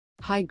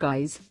Hi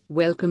guys,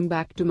 welcome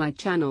back to my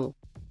channel.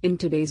 In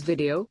today's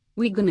video,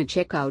 we're gonna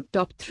check out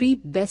top 3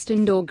 best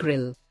indoor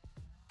grill.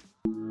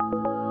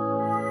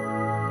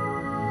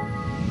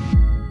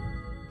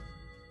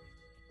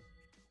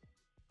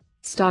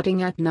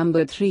 Starting at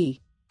number 3.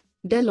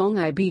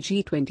 Delonghi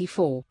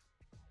BG24.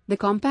 The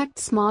compact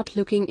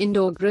smart-looking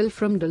indoor grill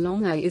from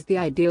Delonghi is the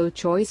ideal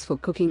choice for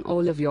cooking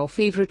all of your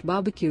favorite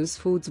barbecues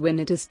foods when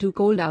it is too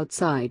cold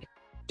outside.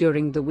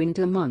 During the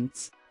winter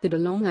months, the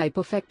Delonghi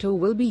Perfecto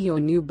will be your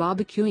new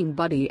barbecuing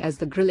buddy as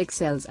the grill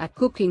excels at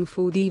cooking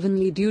food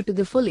evenly due to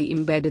the fully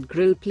embedded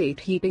grill plate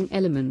heating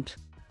element.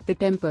 The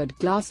tempered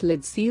glass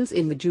lid seals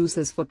in the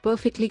juices for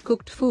perfectly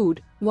cooked food,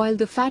 while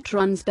the fat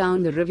runs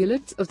down the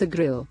rivulets of the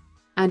grill.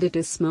 And it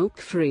is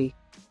smoke-free.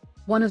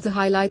 One of the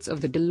highlights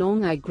of the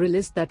Delonghi grill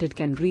is that it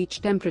can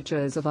reach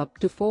temperatures of up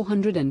to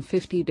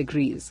 450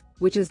 degrees,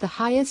 which is the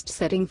highest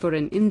setting for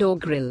an indoor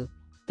grill.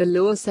 The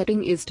lower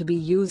setting is to be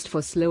used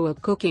for slower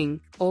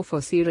cooking, or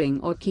for searing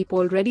or keep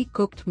already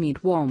cooked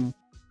meat warm.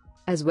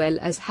 As well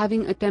as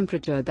having a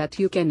temperature that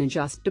you can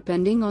adjust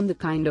depending on the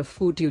kind of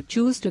food you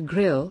choose to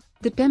grill,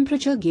 the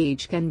temperature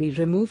gauge can be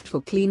removed for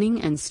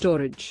cleaning and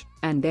storage,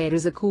 and there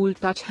is a cool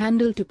touch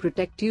handle to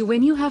protect you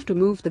when you have to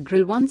move the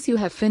grill once you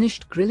have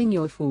finished grilling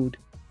your food.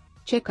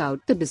 Check out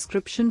the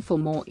description for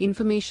more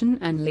information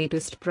and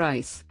latest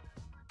price.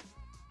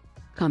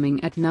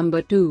 Coming at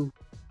number 2.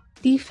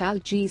 T-fal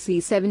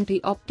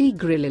GC70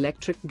 OptiGrill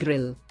Electric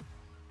Grill.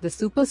 The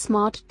super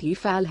smart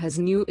T-fal has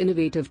new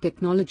innovative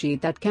technology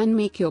that can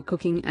make your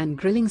cooking and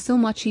grilling so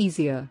much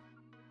easier.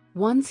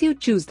 Once you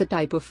choose the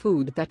type of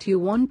food that you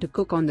want to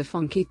cook on the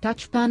funky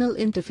touch panel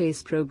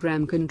interface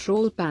program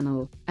control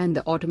panel, and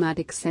the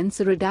automatic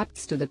sensor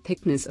adapts to the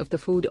thickness of the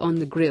food on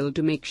the grill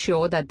to make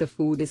sure that the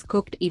food is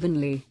cooked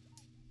evenly.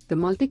 The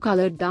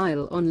multicolored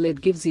dial on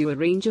lid gives you a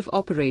range of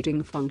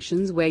operating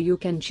functions where you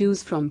can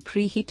choose from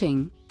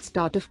preheating,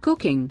 start of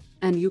cooking,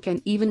 and you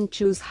can even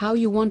choose how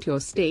you want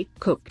your steak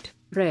cooked,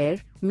 rare,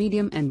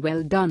 medium and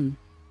well done.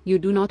 You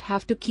do not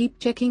have to keep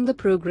checking the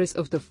progress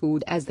of the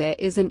food as there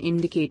is an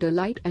indicator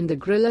light and the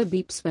griller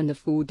beeps when the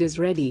food is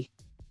ready.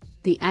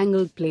 The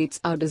angled plates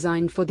are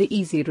designed for the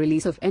easy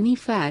release of any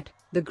fat.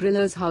 The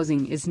griller's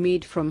housing is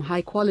made from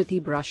high-quality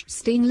brushed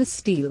stainless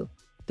steel.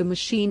 The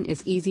machine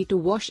is easy to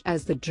wash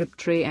as the drip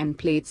tray and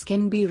plates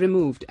can be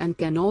removed and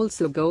can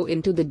also go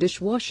into the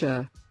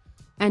dishwasher.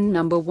 And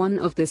number 1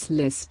 of this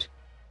list.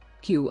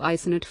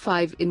 Cuisinart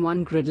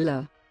 5-in-1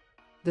 Griddler.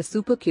 The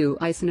Super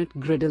Cuisinart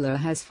Griddler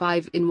has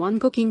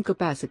 5-in-1 cooking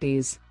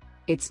capacities.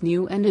 Its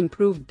new and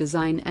improved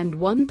design and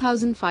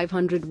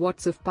 1500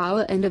 watts of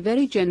power and a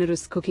very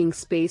generous cooking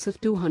space of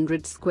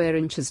 200 square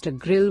inches to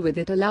grill with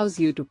it allows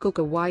you to cook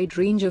a wide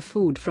range of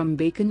food from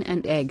bacon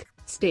and egg,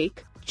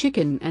 steak,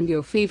 chicken and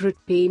your favorite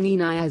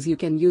panini, as you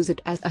can use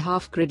it as a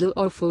half griddle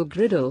or full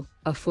griddle,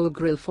 a full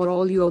grill for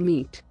all your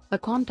meat, a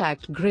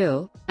contact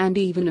grill, and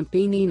even a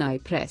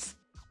panini press.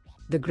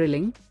 The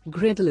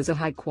griddle is a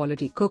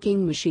high-quality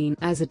cooking machine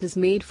as it is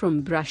made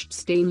from brushed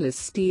stainless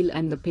steel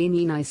and the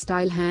panini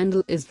style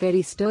handle is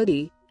very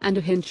sturdy, and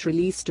a hinge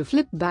release to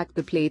flip back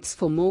the plates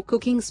for more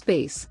cooking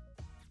space.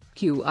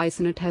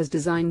 Cuisinart has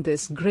designed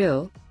this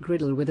griddle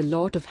with a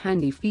lot of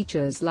handy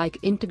features like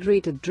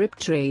integrated drip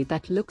tray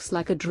that looks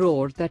like a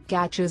drawer that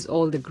catches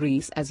all the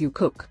grease as you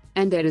cook,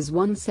 and there is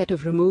one set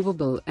of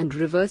removable and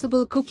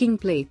reversible cooking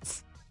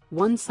plates.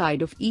 One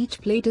side of each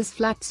plate is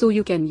flat so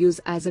you can use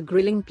as a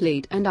grilling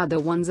plate and other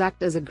ones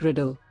act as a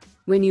griddle.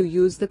 When you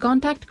use the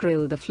contact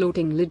grill, the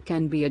floating lid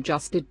can be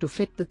adjusted to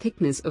fit the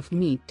thickness of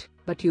meat,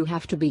 but you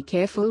have to be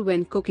careful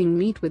when cooking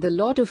meat with a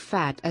lot of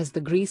fat as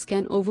the grease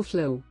can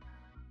overflow.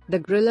 The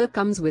griller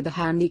comes with a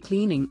handy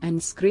cleaning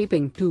and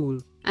scraping tool,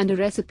 and a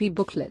recipe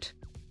booklet.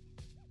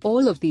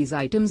 All of these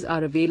items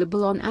are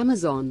available on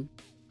Amazon.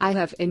 I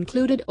have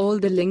included all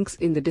the links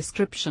in the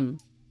description.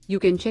 You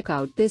can check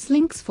out these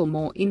links for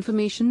more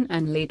information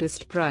and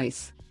latest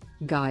price.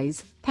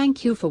 Guys,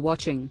 thank you for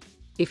watching.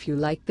 If you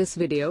like this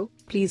video,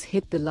 please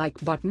hit the like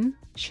button,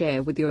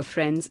 share with your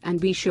friends and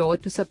be sure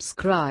to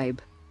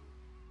subscribe.